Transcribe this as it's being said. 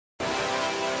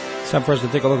Time for us to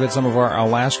take a look at some of our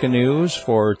Alaska news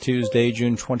for Tuesday,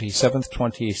 June 27th,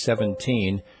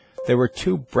 2017. There were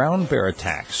 2 brown bear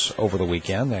attacks over the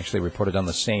weekend, actually reported on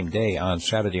the same day. On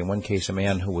Saturday, in one case, a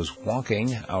man who was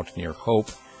walking out near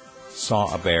Hope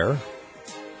saw a bear,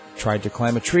 tried to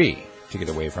climb a tree to get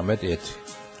away from it. It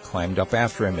climbed up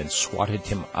after him and swatted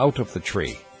him out of the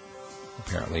tree.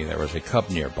 Apparently, there was a cub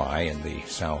nearby, and the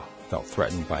sow felt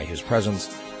threatened by his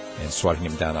presence, and swatting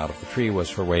him down out of the tree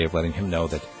was her way of letting him know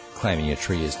that climbing a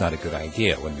tree is not a good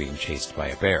idea when being chased by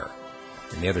a bear.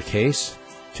 In the other case,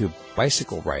 2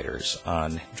 bicycle riders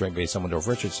on Joint Base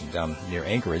Elmendorf-Richardson down near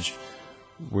Anchorage,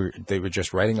 they were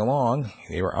just riding along.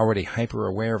 They were already hyper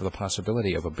aware of the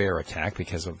possibility of a bear attack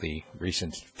because of the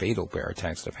recent fatal bear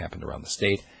attacks that have happened around the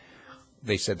state.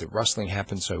 They said the rustling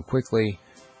happened so quickly.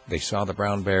 They saw the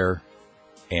brown bear,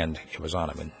 and it was on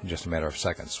him in just a matter of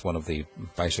seconds. One of the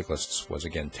bicyclists was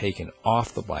again taken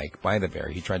off the bike by the bear.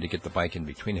 He tried to get the bike in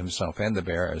between himself and the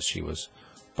bear as she was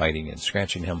biting and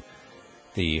scratching him.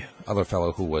 The other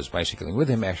fellow who was bicycling with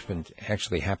him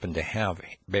actually happened to have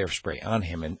bear spray on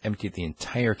him and emptied the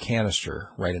entire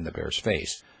canister right in the bear's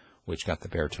face, which got the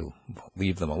bear to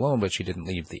leave them alone, but she didn't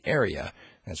leave the area.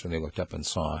 That's when they looked up and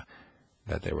saw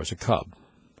that there was a cub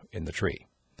in the tree.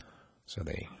 So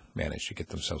they managed to get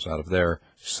themselves out of there,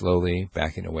 slowly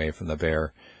backing away from the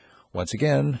bear. Once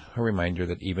again, a reminder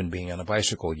that even being on a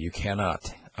bicycle, you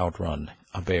cannot outrun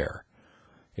a bear.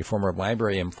 A former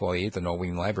library employee at the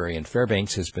Norwing Library in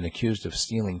Fairbanks has been accused of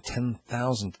stealing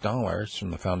 $10,000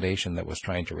 from the foundation that was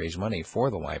trying to raise money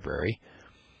for the library.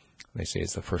 They say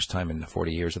it's the first time in the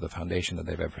 40 years of the foundation that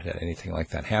they've ever had anything like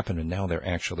that happen, and now they're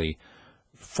actually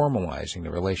formalizing the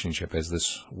relationship as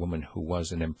this woman who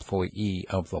was an employee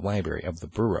of the library, of the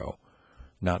Borough,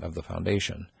 not of the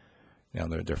foundation. Now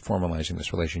they're formalizing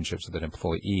this relationship so that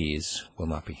employees will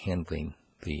not be handling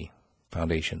the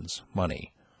foundation's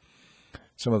money.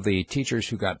 Some of the teachers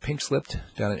who got pink-slipped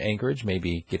down in Anchorage may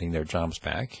be getting their jobs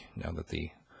back now that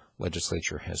the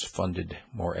legislature has funded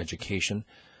more education.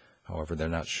 However, they're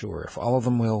not sure if all of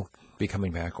them will be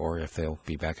coming back or if they'll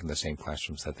be back in the same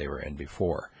classrooms that they were in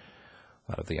before.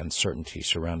 A lot of the uncertainty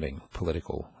surrounding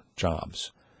political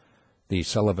jobs. The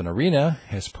Sullivan Arena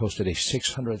has posted a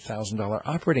 $600,000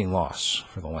 operating loss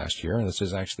for the last year, and this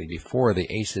is actually before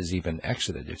the Aces even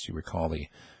exited. As you recall, the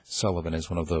Sullivan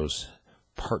is one of those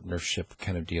partnership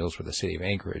kind of deals where the city of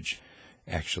Anchorage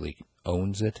actually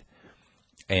owns it,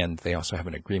 and they also have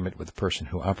an agreement with the person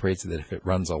who operates it that if it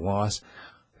runs a loss,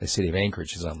 the city of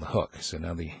Anchorage is on the hook. So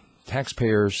now the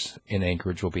taxpayers in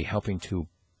Anchorage will be helping to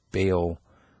bail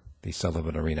the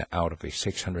Sullivan Arena out of a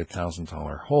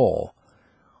 $600,000 hole.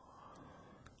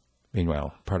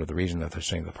 Meanwhile, part of the reason that they're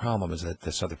saying the problem is that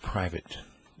this other private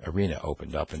arena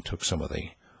opened up and took some of the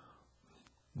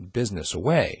business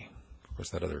away. Of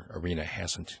course, that other arena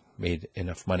hasn't made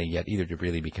enough money yet either to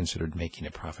really be considered making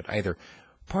a profit either.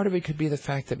 Part of it could be the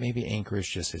fact that maybe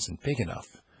Anchorage just isn't big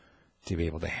enough to be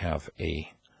able to have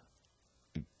a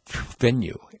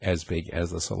venue as big as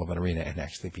the Sullivan Arena and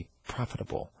actually be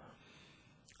profitable.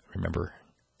 Remember,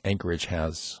 Anchorage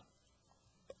has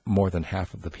more than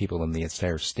half of the people in the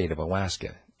entire state of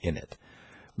Alaska in it.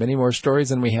 Many more stories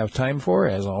than we have time for.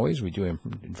 As always, we do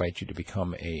invite you to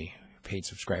become a paid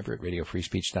subscriber at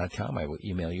radiofreespeech.com. I will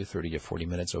email you 30 to 40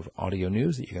 minutes of audio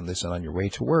news that you can listen on your way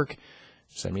to work.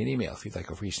 Send me an email if you'd like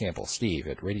a free sample. Steve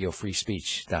at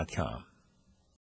radiofreespeech.com.